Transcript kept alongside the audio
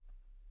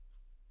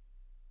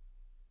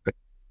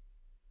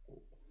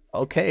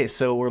Okay,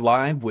 so we're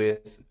live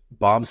with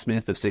Bob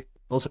Smith of Six.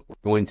 We're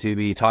going to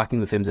be talking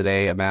with him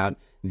today about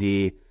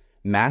the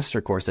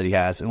master course that he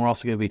has, and we're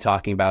also going to be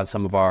talking about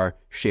some of our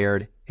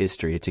shared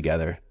history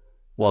together.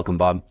 Welcome,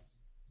 Bob.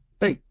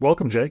 Hey,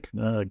 welcome, Jake.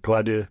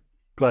 Glad to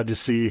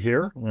see you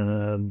here.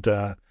 And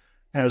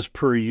as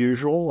per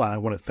usual, I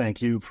want to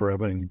thank you for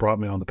having brought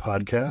me on the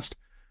podcast.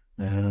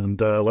 And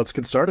let's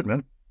get started,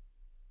 man.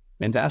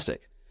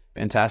 Fantastic.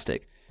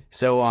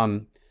 So,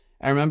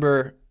 I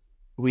remember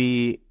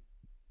we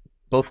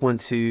both went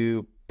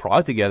to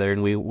Prague together,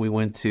 and we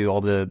went to all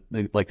we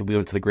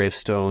went to the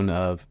gravestone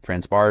of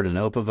Franz Bard and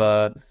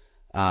Opava.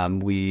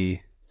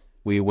 We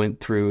went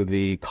through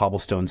the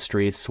cobblestone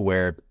streets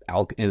where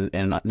in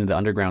the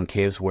underground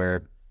caves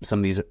where some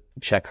of these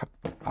Czech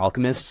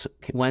alchemists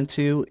went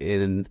to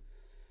in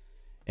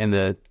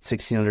the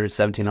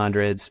 1600s,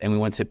 1700s, and we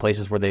went to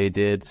places where they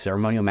did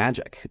ceremonial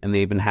magic, and they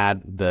even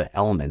had the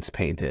elements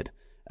painted.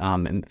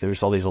 And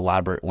there's all these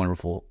elaborate,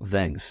 wonderful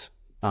things.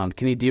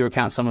 Do you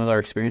recount some of our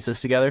experiences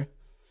together?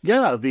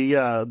 Yeah,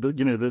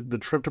 the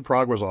trip to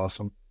Prague was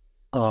awesome.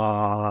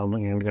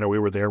 And we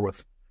were there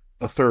with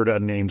a third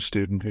unnamed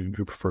student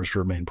who prefers to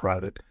remain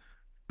private.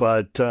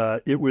 But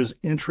it was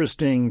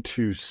interesting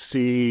to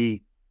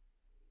see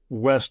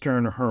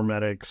Western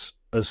hermetics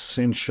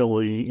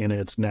essentially in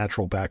its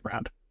natural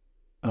background.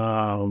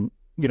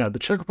 The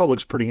Czech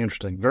Republic's pretty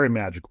interesting, very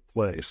magical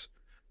place,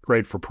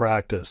 great for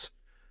practice,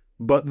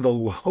 but the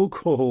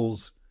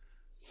locals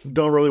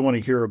don't really want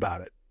to hear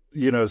about it.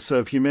 So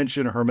if you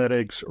mention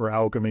hermetics or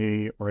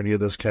alchemy or any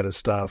of this kind of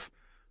stuff,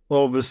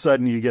 all of a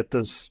sudden you get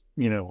this,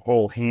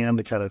 whole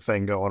hand kind of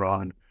thing going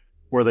on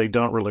where they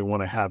don't really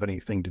want to have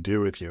anything to do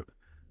with you.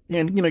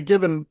 And,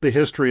 given the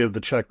history of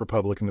the Czech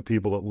Republic and the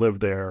people that live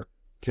there,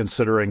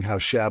 considering how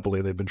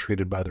shabbily they've been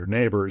treated by their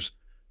neighbors,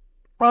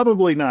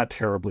 probably not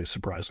terribly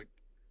surprising.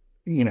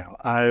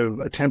 I've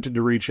attempted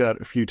to reach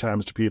out a few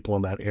times to people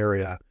in that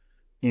area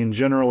and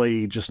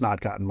generally just not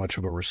gotten much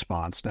of a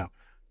response. Now,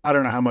 I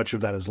don't know how much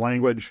of that is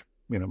language.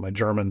 My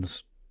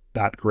German's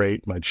not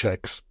great. My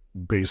Czech's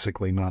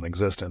basically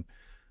non-existent.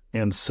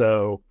 And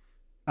so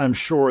I'm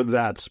sure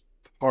that's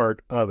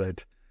part of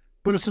it.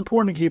 But it's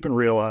important to keep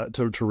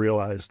to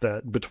realize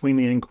that between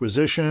the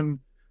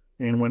Inquisition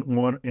and what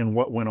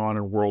went on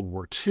in World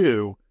War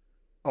II,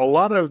 a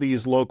lot of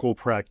these local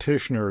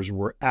practitioners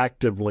were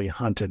actively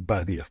hunted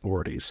by the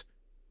authorities.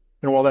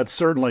 And while that's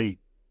certainly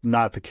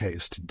not the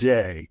case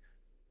today,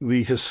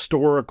 the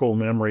historical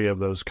memory of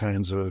those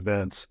kinds of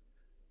events,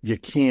 you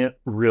can't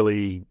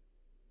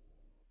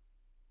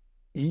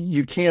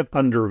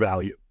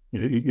undervalue.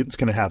 It's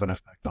going to have an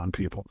effect on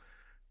people.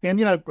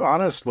 And,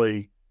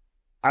 honestly,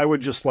 I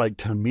would just like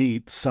to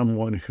meet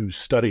someone who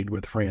studied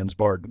with Franz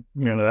Bard.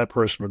 That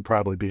person would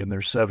probably be in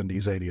their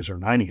 70s, 80s, or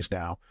 90s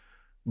now.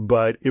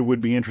 But it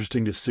would be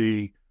interesting to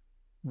see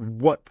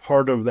what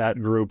part of that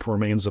group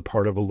remains a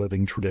part of a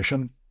living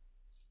tradition,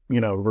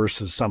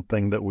 versus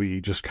something that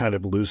we just kind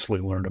of loosely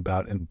learn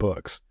about in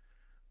books.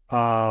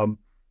 Now,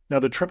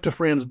 the trip to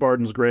Franz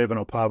Barden's grave in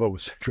Opava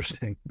was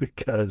interesting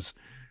because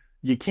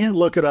you can't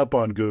look it up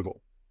on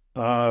Google.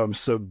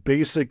 So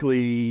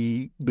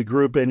basically, the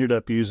group ended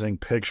up using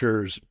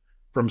pictures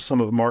from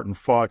some of Martin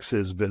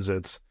Fox's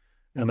visits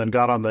and then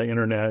got on the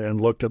internet and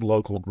looked at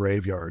local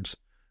graveyards.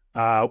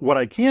 What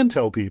I can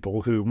tell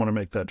people who want to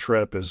make that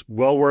trip is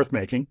well worth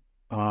making.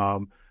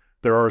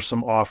 There are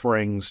some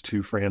offerings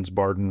to Franz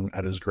Barden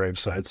at his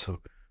gravesite,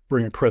 so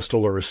bring a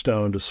crystal or a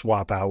stone to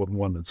swap out with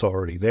one that's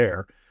already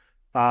there.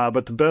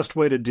 But the best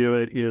way to do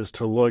it is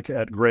to look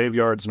at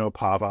graveyards in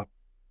Opava,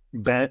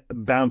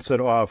 bounce it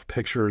off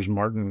pictures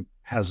Martin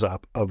has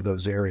up of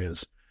those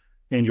areas,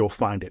 and you'll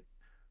find it.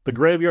 The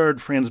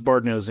graveyard Franz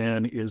Barden is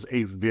in is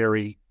a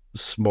very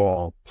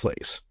small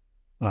place.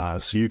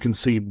 So you can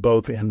see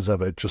both ends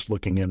of it just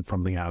looking in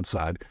from the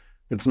outside.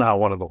 It's not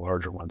one of the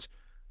larger ones.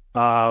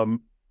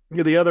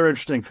 The other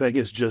interesting thing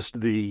is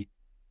just the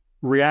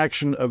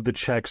reaction of the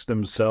Czechs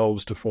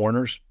themselves to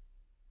foreigners.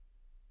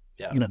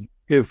 Yeah.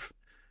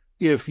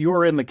 If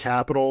you're in the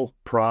capital,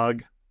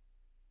 Prague,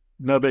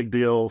 no big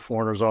deal.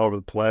 Foreigners all over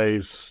the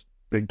place,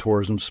 big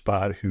tourism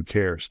spot, who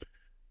cares?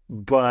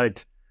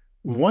 But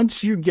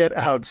once you get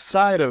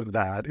outside of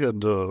that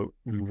into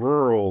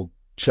rural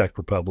Czech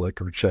Republic,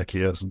 or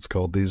Czechia as it's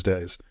called these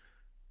days,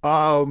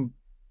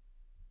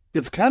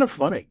 it's kind of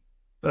funny.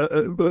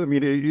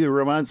 It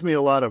reminds me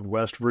a lot of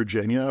West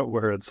Virginia,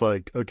 where it's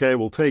like, okay,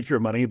 we'll take your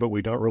money, but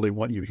we don't really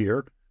want you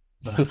here.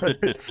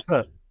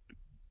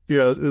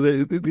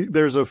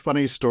 There's a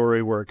funny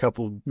story where a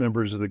couple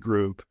members of the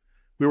group,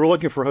 we were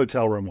looking for a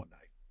hotel room one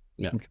night.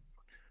 Yeah. Okay.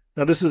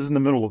 Now, this is in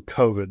the middle of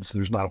COVID, so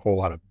there's not a whole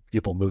lot of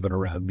people moving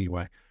around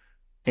anyway.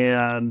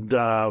 And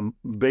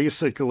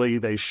basically,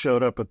 they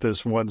showed up at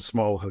this one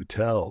small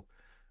hotel,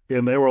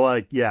 and they were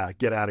like, yeah,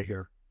 get out of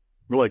here.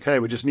 We're like, hey,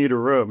 we just need a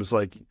room. It's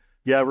like,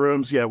 yeah,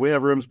 rooms. Yeah, we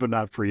have rooms, but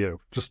not for you.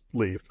 Just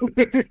leave. So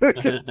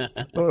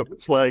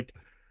it's like,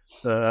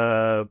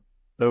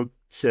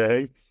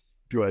 okay,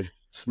 do I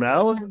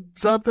smell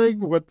something?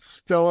 What's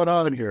going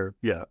on here?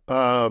 Yeah.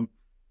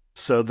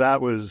 So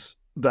that was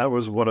that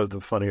was one of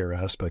the funnier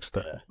aspects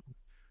there.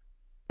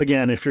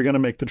 Again, if you're going to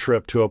make the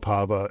trip to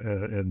Opava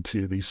and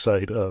to the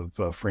site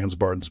of Franz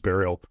Barden's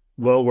burial,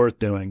 well worth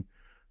doing.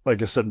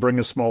 Like I said, bring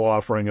a small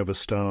offering of a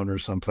stone or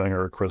something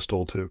or a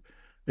crystal to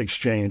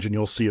exchange, and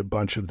you'll see a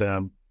bunch of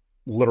them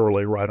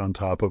literally right on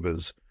top of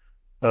his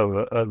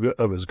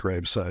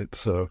gravesite.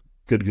 So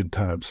good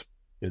times.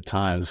 Good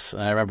times.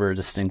 I remember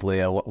distinctly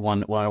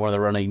one of the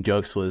running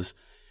jokes was,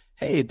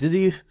 "Hey,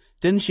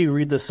 didn't you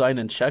read the sign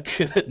in Czech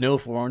that no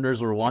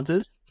foreigners were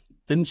wanted?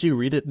 Didn't you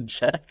read it in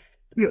Czech?"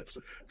 Yes,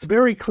 it's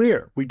very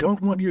clear. We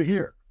don't want you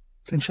here.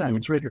 It's in Czech.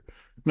 It's right here.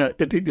 No,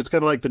 it's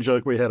kind of like the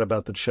joke we had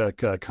about the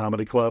Czech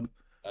comedy club,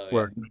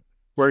 where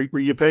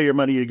you pay your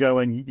money, you go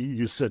and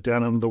you sit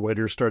down, and the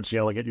waiter starts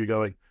yelling at you,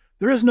 going,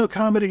 "There is no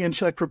comedy in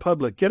Czech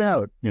Republic. Get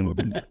out!" You know.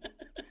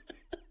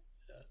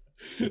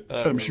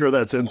 I'm sure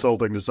that's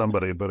insulting to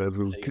somebody, but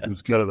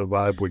it's kind of the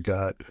vibe we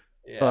got.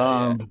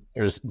 Yeah.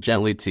 There's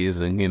gently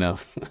teasing, you know.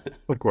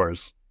 Of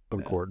course.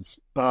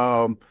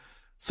 So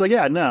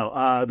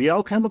the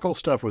alchemical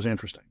stuff was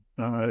interesting.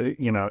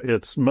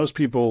 It's most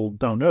people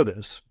don't know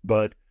this,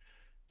 but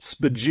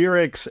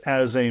spagyrics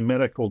as a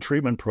medical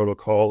treatment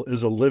protocol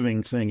is a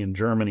living thing in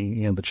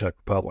Germany and the Czech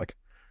Republic.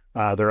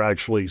 There are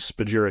actually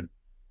spagyric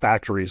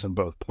factories in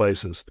both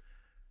places.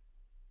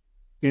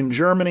 In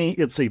Germany,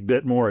 it's a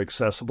bit more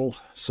accessible.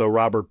 So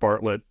Robert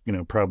Bartlett,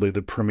 probably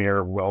the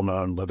premier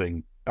well-known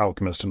living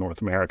alchemist in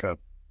North America,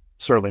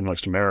 certainly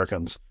amongst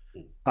Americans,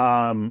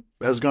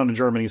 has gone to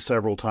Germany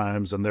several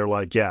times, and they're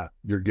like, "Yeah,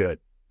 you're good."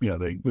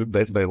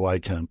 They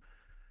like him.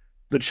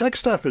 The Czech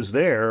stuff is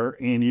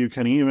there, and you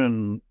can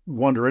even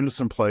wander into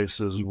some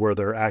places where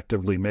they're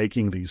actively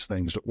making these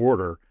things to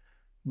order.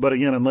 But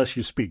again, unless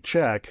you speak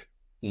Czech,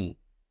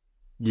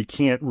 you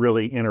can't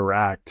really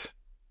interact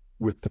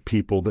with the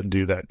people that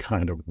do that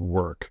kind of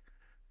work.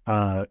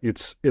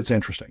 It's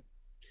interesting.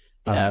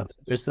 Yeah,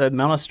 there's that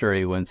monastery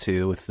we went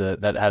to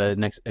that had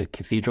a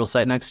cathedral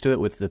site next to it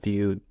with a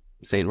few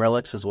saint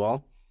relics as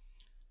well.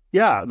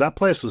 Yeah, that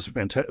place was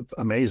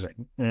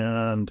amazing,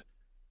 and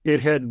it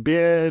had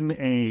been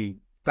a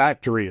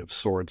factory of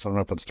sorts. I don't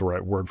know if that's the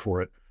right word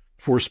for it,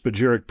 for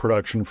spagyric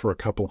production for a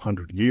couple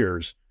hundred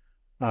years.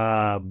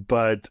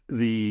 But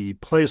the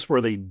place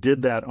where they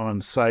did that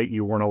on site,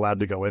 you weren't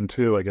allowed to go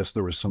into. I guess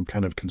there was some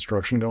kind of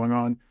construction going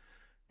on.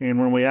 And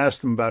when we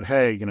asked them about,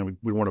 hey,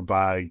 we want to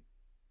buy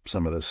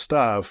some of this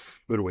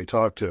stuff, who do we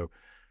talk to? And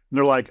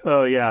they're like,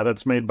 "Oh yeah,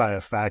 that's made by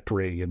a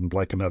factory in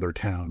like another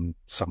town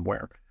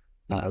somewhere."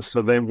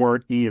 So they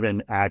weren't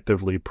even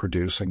actively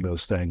producing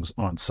those things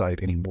on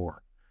site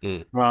anymore.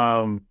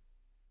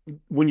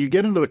 When you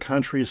get into the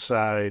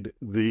countryside,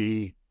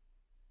 the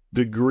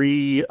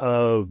degree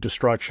of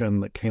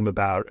destruction that came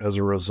about as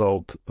a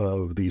result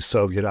of the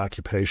Soviet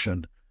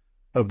occupation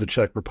of the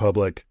Czech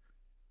Republic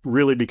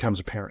really becomes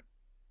apparent.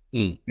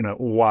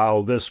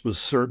 While this was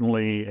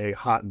certainly a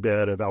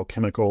hotbed of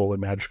alchemical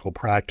and magical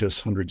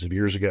practice hundreds of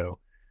years ago,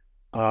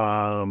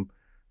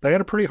 they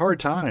had a pretty hard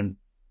time,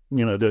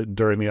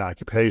 during the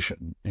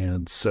occupation.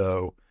 And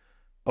so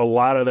a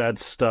lot of that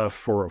stuff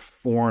for a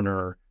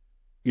foreigner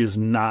is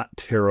not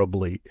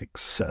terribly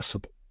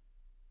accessible.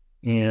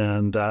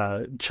 And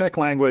Czech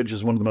language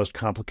is one of the most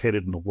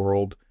complicated in the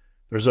world.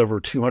 There's over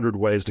 200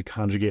 ways to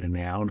conjugate a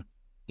noun.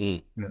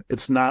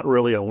 It's not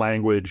really a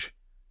language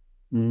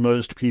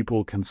most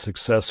people can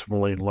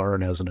successfully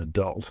learn as an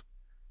adult.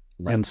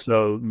 Right. And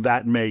so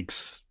that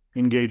makes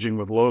engaging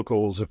with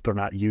locals, if they're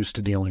not used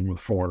to dealing with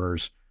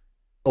foreigners,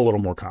 a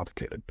little more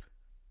complicated.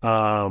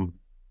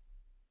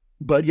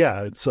 But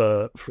yeah, it's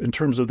in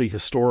terms of the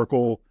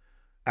historical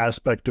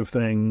aspect of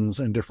things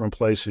and different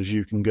places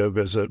you can go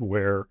visit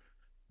where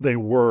they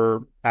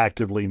were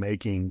actively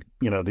making,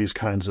 these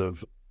kinds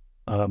of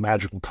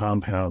magical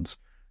compounds.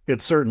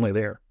 It's certainly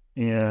there.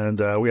 And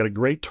we had a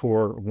great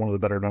tour of one of the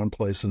better known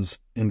places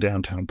in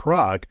downtown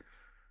Prague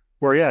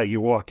where,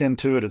 you walk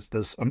into it.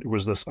 It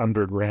was this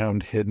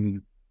underground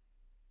hidden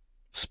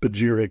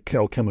spagyric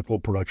alchemical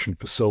production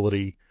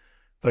facility.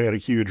 They had a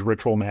huge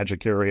ritual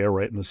magic area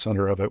right in the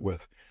center of it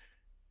with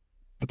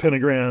the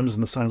pentagrams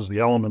and the signs of the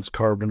elements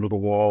carved into the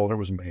wall. And it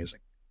was amazing.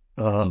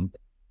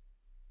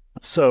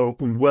 So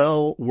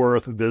well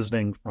worth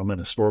visiting from an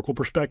historical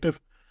perspective.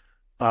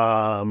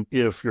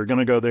 If you're going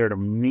to go there to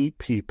meet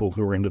people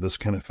who are into this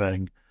kind of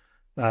thing,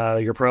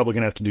 you're probably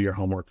going to have to do your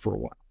homework for a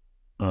while.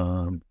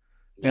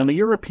 And the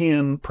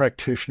European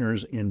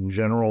practitioners in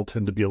general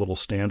tend to be a little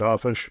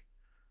standoffish,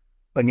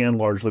 again,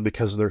 largely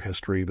because of their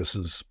history. This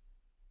is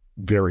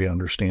very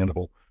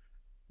understandable.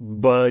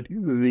 But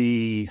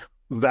the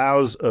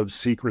vows of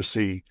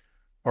secrecy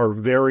are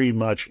very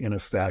much in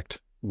effect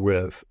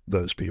with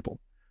those people.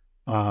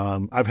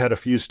 I've had a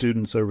few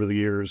students over the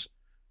years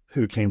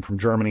who came from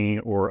Germany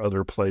or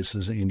other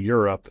places in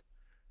Europe.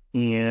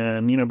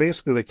 And,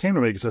 basically they came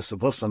to me because I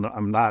said, "Listen,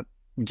 I'm not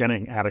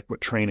getting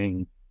adequate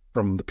training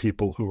from the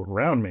people who are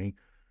around me."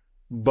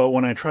 But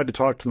when I tried to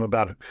talk to them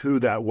about who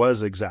that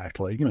was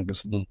exactly,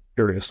 because I'm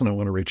curious and I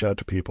want to reach out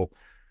to people,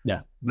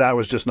 that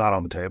was just not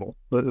on the table.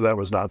 That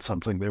was not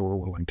something they were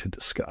willing to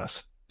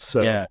discuss.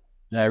 So,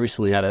 I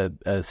recently had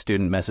a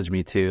student message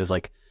me too. It was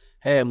like,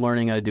 hey, I'm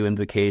learning how to do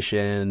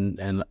invocation,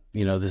 and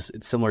this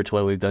it's similar to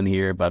what we've done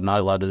here, but I'm not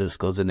allowed to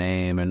disclose a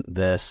name and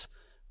this,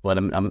 but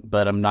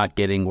I'm not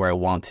getting where I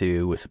want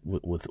to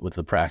with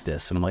the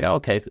practice. And I'm like, oh,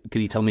 okay,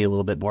 could you tell me a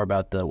little bit more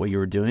about what you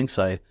were doing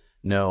so I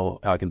know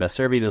how I can best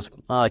serve you? And it's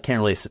like, I can't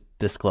really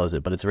disclose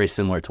it, but it's very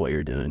similar to what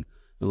you're doing.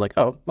 I'm like,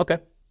 oh, okay,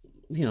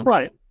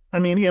 Right. I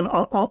mean,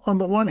 on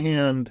the one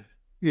hand,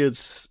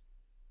 it's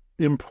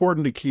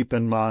important to keep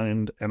in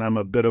mind, and I'm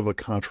a bit of a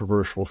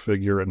controversial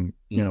figure in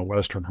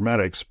Western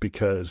Hermetics,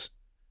 because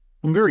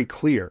I'm very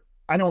clear.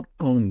 I don't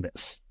own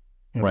this.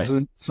 Right. This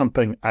isn't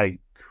something I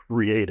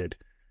created.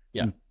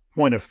 Yeah. In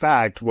point of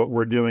fact, what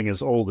we're doing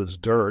is old as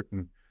dirt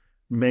and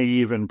may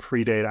even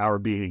predate our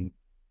being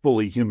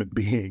fully human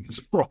beings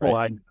for all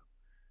I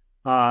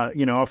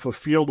know. Off of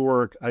field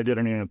work I did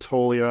in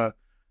Anatolia,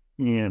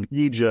 in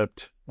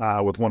Egypt,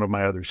 with one of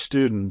my other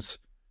students,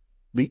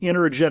 the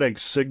energetic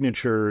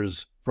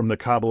signatures from the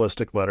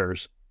Kabbalistic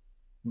letters,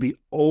 the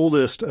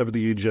oldest of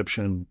the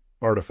Egyptian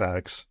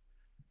artifacts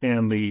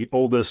and the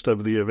oldest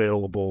of the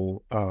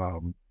available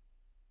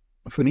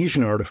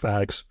Phoenician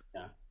artifacts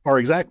are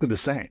exactly the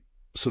same.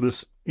 So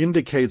this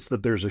indicates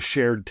that there's a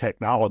shared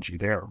technology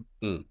there.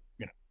 And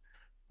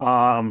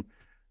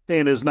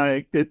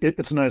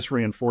it's a nice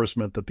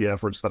reinforcement that the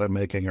efforts that I'm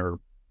making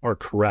are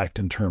correct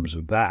in terms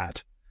of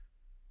that.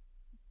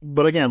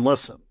 But again,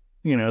 listen,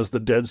 as the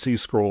Dead Sea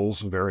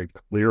Scrolls very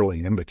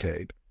clearly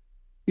indicate,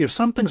 if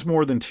something's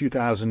more than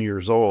 2,000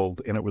 years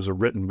old and it was a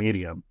written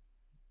medium,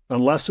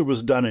 unless it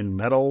was done in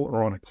metal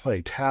or on a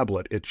clay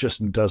tablet, it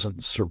just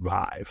doesn't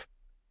survive.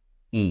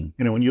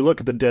 When you look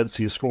at the Dead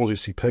Sea Scrolls, you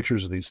see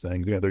pictures of these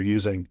things. They're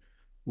using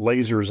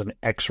lasers and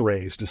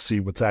X-rays to see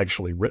what's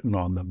actually written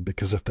on them,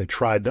 because if they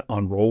tried to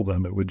unroll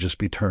them, it would just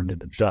be turned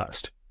into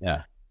dust.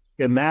 Yeah.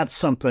 And that's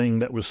something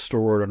that was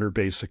stored under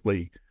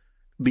basically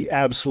the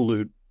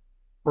absolute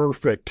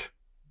perfect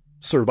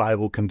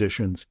survival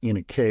conditions in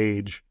a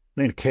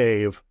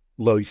cave,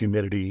 low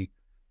humidity,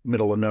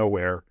 middle of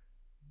nowhere.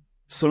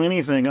 So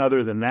anything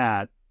other than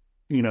that,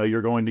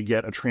 you're going to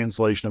get a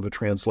translation of a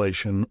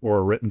translation or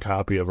a written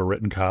copy of a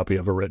written copy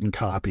of a written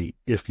copy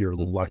if you're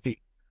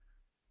lucky.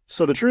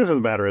 So the truth of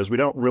the matter is we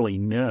don't really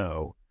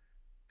know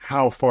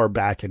how far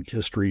back in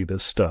history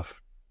this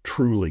stuff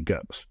truly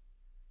goes.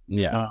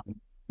 Yeah.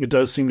 It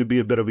does seem to be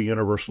a bit of a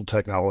universal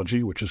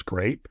technology, which is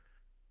great.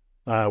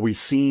 We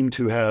seem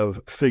to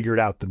have figured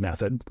out the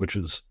method, which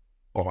is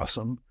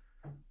awesome.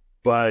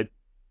 But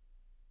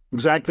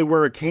exactly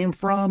where it came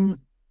from,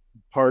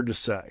 hard to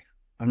say.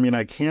 I mean,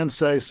 I can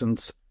say,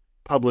 since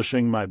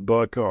publishing my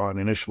book on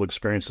initial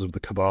experiences with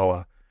the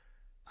Kabbalah,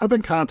 I've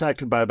been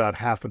contacted by about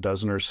half a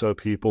dozen or so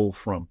people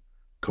from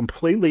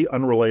completely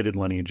unrelated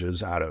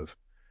lineages out of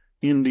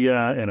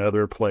India and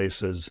other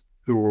places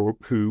who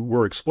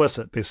were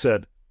explicit. They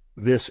said,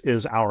 this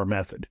is our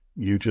method.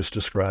 You just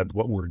described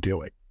what we're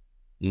doing.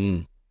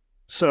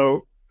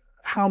 So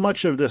how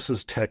much of this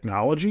is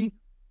technology,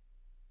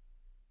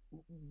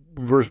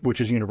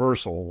 which is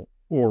universal,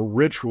 or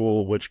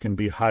ritual, which can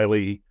be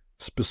highly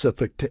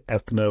specific to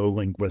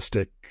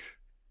ethno-linguistic,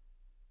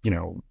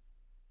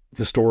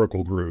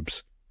 historical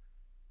groups?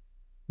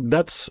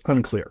 That's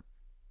unclear.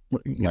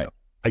 Right.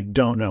 I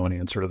don't know an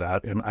answer to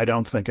that, and I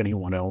don't think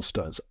anyone else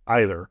does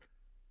either.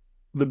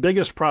 The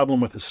biggest problem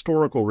with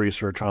historical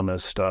research on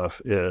this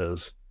stuff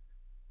is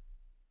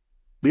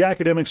the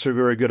academics are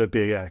very good at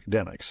being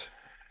academics.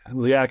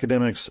 The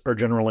academics are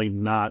generally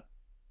not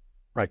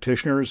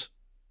practitioners,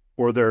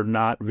 or they're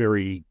not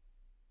very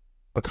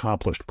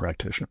accomplished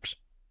practitioners.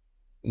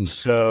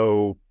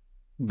 So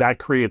that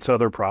creates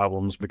other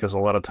problems, because a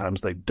lot of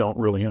times they don't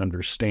really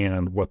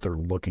understand what they're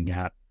looking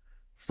at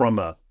from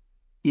a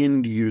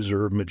end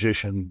user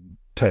magician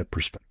type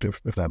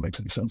perspective, if that makes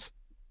any sense.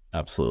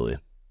 Absolutely.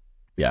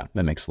 Yeah,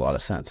 that makes a lot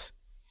of sense.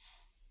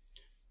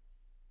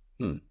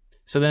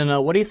 So then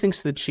what do you think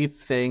is the chief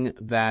thing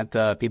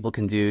that people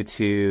can do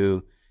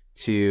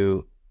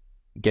to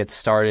get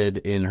started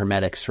in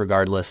Hermetics,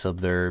 regardless of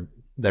their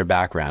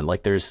background?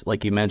 Like there's,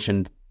 like you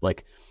mentioned,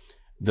 like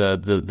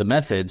the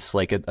methods,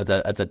 like at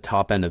the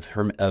top end of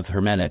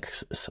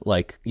Hermetics,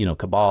 like,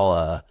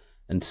 Kabbalah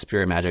and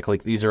spirit magic,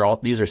 like these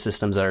are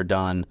systems that are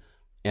done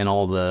in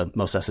all the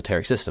most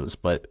esoteric systems,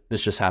 but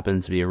this just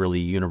happens to be a really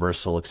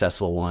universal,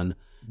 accessible one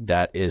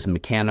that is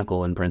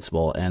mechanical in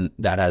principle, and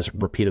that has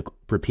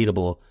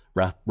repeatable,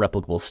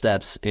 replicable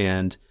steps,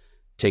 and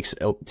takes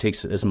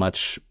as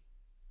much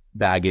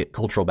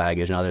cultural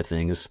baggage and other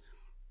things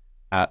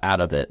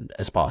out of it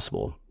as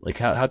possible. Like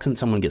how can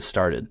someone get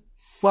started?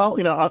 Well,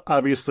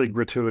 obviously,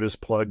 gratuitous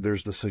plug,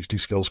 there's the 60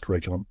 skills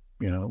curriculum.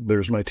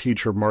 There's my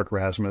teacher, Mark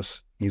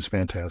Rasmus. He's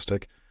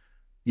fantastic.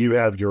 You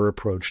have your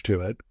approach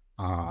to it.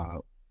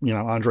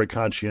 Andre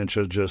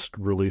Conscientia just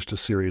released a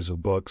series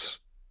of books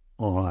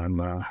on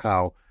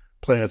how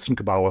planets and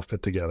Kabbalah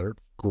fit together.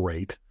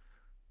 Great.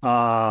 If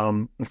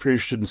you're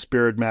interested in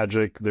spirit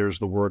magic, there's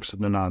the works of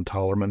Nanan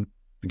Tallerman.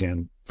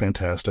 Again,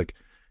 fantastic.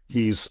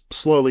 He's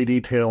slowly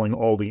detailing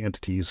all the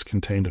entities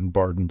contained in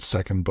Barden's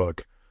second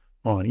book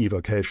on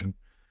evocation.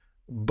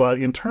 But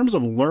in terms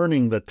of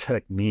learning the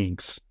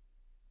techniques,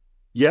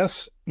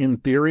 yes, in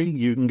theory,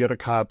 you can get a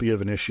copy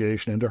of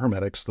Initiation into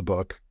Hermetics, the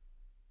book,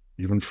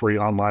 even free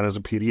online as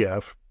a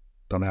PDF.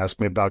 Don't ask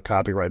me about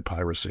copyright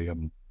piracy.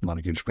 I'm not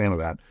a huge fan of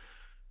that.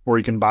 Or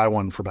you can buy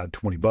one for about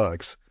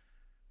 $20.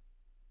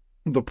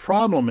 The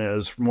problem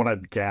is, from what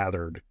I've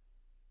gathered,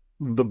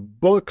 the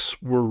books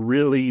were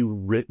really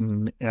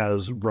written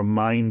as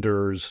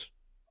reminders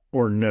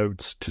or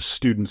notes to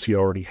students he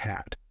already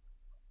had.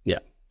 Yeah.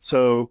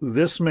 So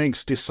this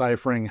makes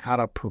deciphering how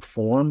to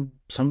perform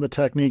some of the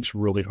techniques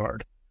really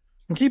hard.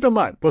 And keep in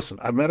mind, listen,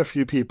 I've met a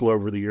few people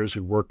over the years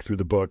who worked through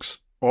the books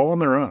all on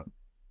their own.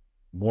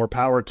 More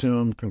power to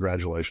them.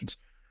 Congratulations.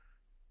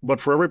 But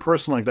for every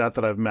person like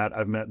that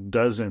I've met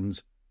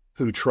dozens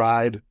who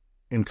tried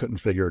and couldn't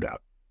figure it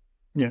out.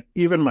 Yeah,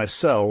 even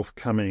myself,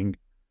 coming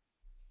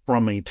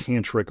from a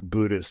tantric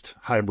Buddhist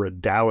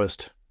hybrid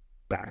Taoist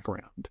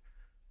background,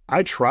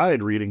 I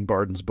tried reading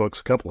Barden's books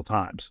a couple of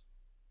times.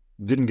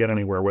 Didn't get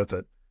anywhere with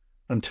it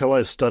until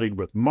I studied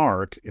with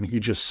Mark, and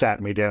he just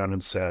sat me down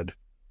and said,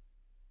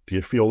 do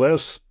you feel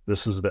this?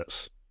 This is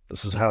this.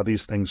 This is how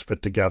these things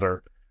fit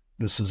together.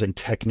 This is a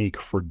technique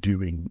for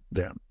doing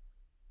them.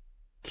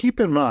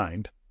 Keep in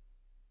mind,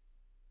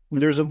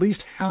 there's at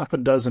least half a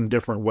dozen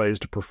different ways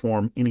to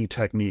perform any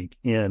technique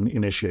in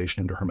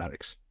Initiation into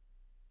Hermetics.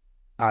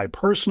 I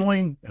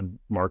personally, and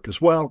Mark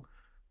as well,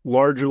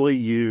 largely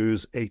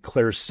use a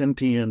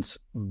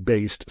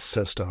clairsentience-based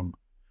system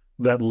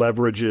that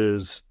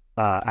leverages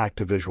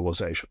active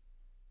visualization.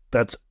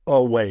 That's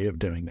a way of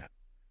doing that.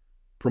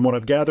 From what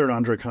I've gathered,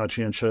 Andre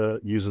Conscientia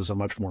uses a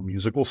much more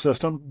musical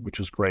system, which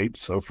is great.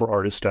 So for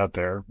artists out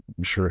there,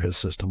 I'm sure his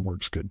system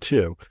works good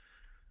too.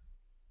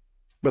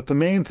 But the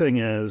main thing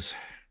is,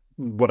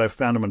 what I've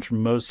found amongst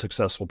most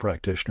successful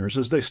practitioners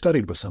is they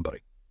studied with somebody.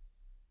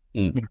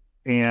 Mm.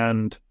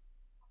 And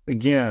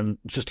again,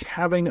 just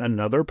having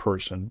another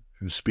person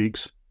who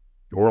speaks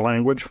your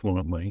language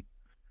fluently,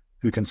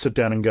 who can sit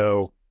down and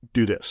go,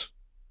 do this.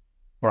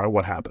 All right,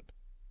 what happened?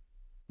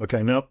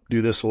 Okay, nope,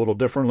 do this a little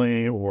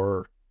differently,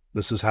 or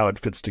this is how it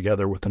fits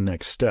together with the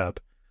next step,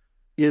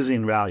 is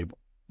invaluable.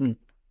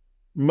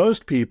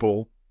 Most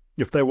people,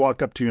 if they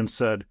walked up to you and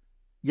said,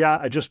 yeah,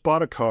 I just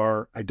bought a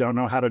car, I don't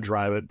know how to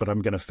drive it, but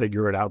I'm going to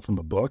figure it out from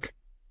a book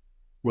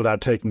without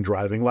taking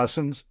driving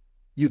lessons,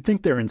 you'd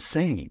think they're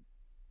insane.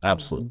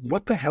 Absolutely.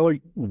 What the hell are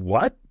you,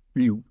 what?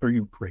 Are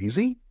you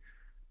crazy?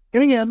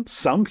 And again,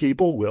 some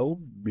people will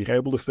be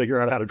able to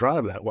figure out how to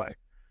drive that way.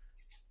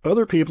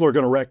 Other people are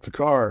going to wreck the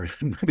car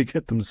and maybe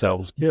get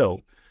themselves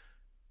killed.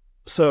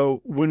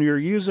 So when you're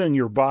using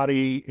your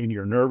body and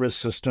your nervous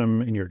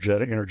system and your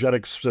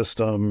energetic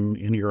system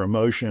and your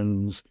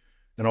emotions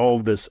and all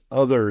of this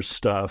other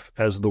stuff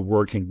as the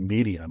working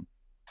medium,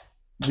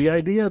 the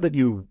idea that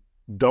you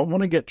don't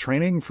want to get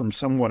training from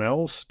someone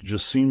else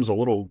just seems a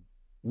little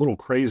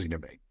crazy to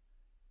me.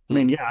 I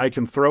mean, yeah, I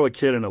can throw a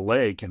kid in a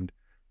lake and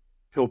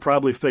he'll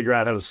probably figure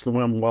out how to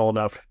swim well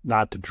enough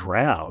not to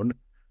drown,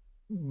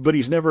 but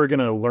he's never going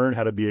to learn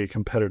how to be a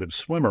competitive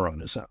swimmer on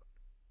his own.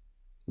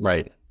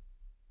 Right.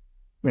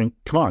 I mean,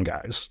 come on,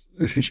 guys.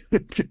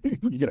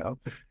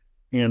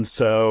 And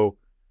so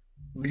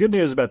the good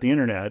news about the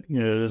internet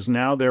is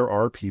now there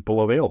are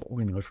people available.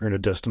 If you're into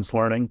distance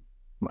learning,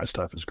 my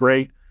stuff is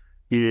great.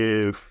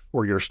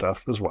 Or your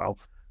stuff as well.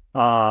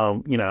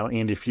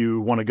 And if you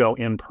want to go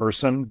in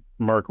person,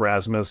 Mark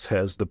Rasmus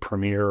has the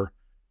premier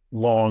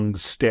long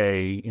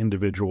stay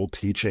individual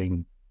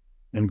teaching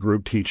and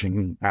group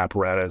teaching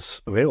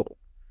apparatus available.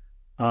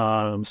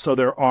 So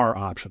there are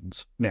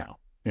options now,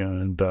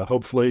 and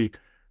hopefully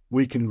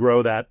we can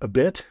grow that a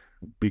bit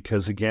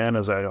because, again,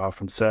 as I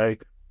often say,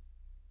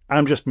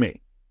 I'm just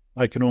me.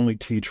 I can only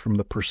teach from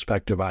the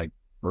perspective I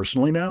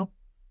personally know,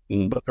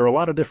 but there are a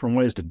lot of different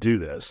ways to do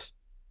this.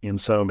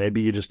 And so maybe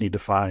you just need to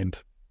find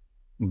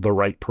the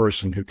right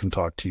person who can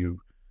talk to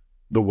you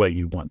the way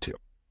you want to.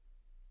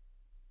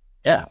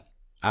 Yeah,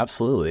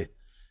 absolutely.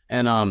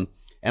 And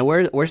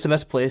where's the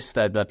best place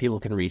that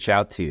people can reach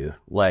out to you?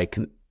 Like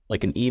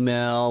an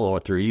email or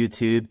through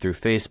YouTube, through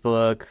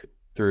Facebook,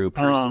 through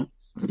person?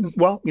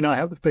 Well, I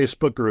have the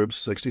Facebook groups,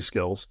 60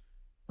 Skills,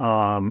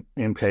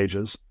 and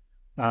pages.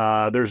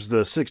 There's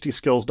the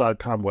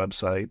 60skills.com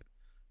website.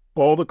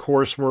 All the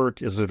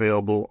coursework is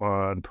available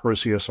on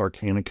Perseus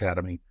Arcane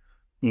Academy.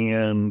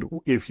 And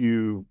if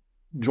you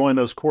join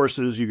those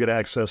courses, you get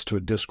access to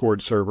a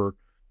Discord server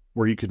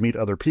where you could meet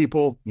other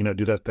people,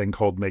 do that thing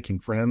called making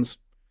friends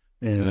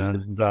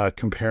and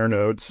compare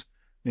notes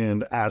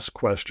and ask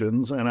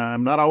questions. And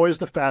I'm not always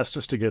the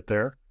fastest to get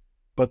there,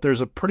 but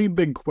there's a pretty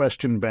big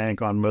question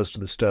bank on most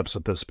of the steps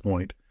at this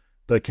point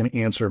that can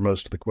answer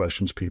most of the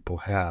questions people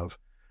have.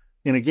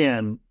 And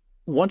again,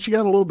 once you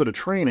got a little bit of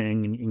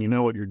training and you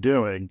know what you're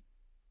doing,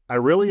 I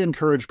really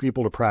encourage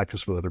people to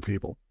practice with other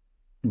people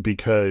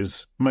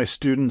because my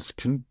students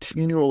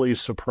continually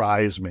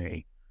surprise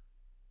me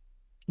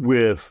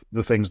with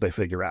the things they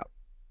figure out.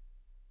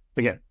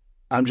 Again,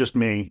 I'm just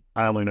me.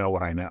 I only know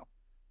what I know.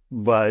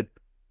 But,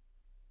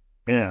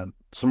 man,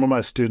 some of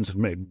my students have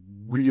made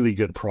really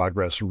good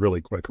progress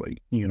really quickly.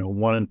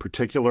 One in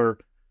particular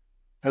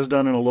has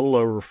done in a little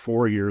over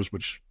 4 years,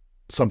 which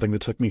is something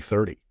that took me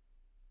 30,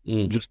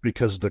 just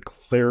because the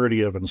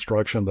clarity of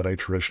instruction that I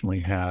traditionally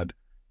had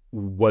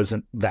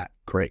wasn't that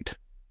great.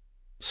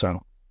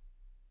 So,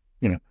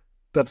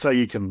 that's how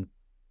you can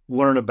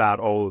learn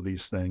about all of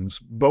these things.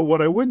 But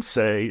what I would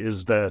say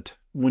is that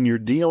when you're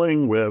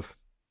dealing with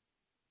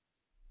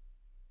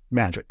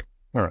magic,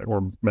 all right,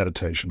 or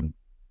meditation,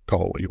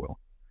 call it what you will,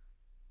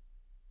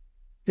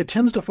 it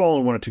tends to fall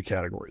in one of two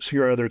categories.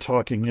 You're either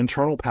talking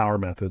internal power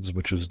methods,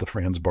 which is the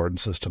Franz Barton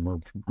system or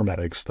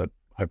hermetics that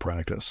I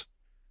practice,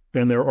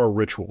 and there are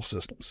ritual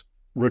systems.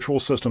 Ritual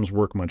systems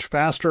work much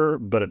faster,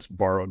 but it's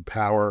borrowed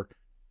power,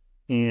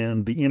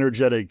 and the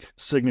energetic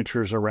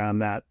signatures around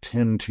that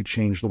tend to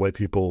change the way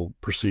people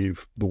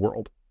perceive the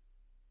world.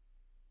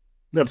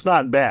 That's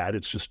not bad,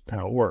 it's just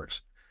how it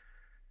works.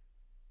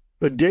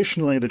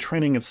 Additionally, the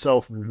training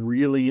itself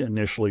really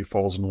initially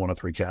falls in one of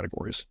three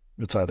categories.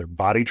 It's either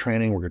body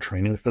training, where you're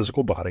training the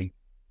physical body.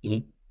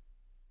 Mm-hmm.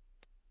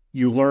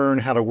 You learn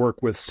how to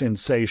work with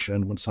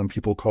sensation, what some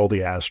people call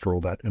the astral,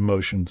 that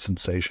emotion,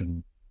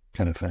 sensation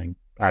kind of thing,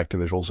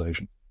 active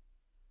visualization.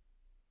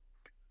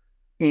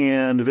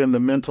 And then the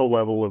mental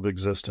level of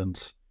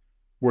existence,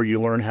 where you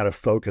learn how to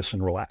focus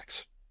and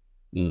relax.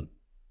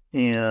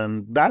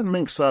 And that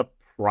makes up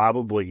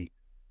probably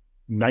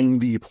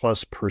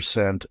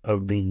 90+%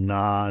 of the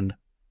non-ritual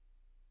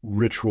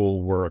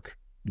work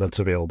that's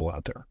available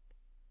out there.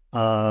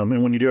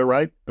 And when you do it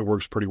right, it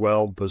works pretty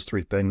well. Those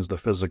three things, the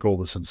physical,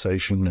 the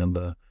sensation, and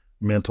the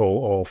mental,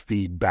 all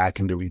feed back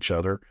into each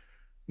other.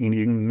 And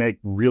you can make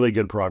really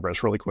good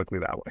progress really quickly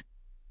that way.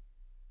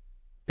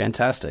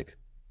 Fantastic.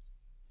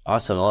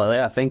 Awesome. Well,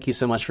 yeah, thank you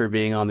so much for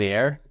being on the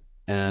air.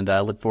 And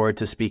I look forward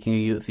to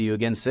speaking with you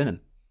again soon.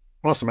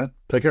 Awesome, man.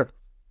 Take care.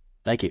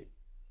 Thank you.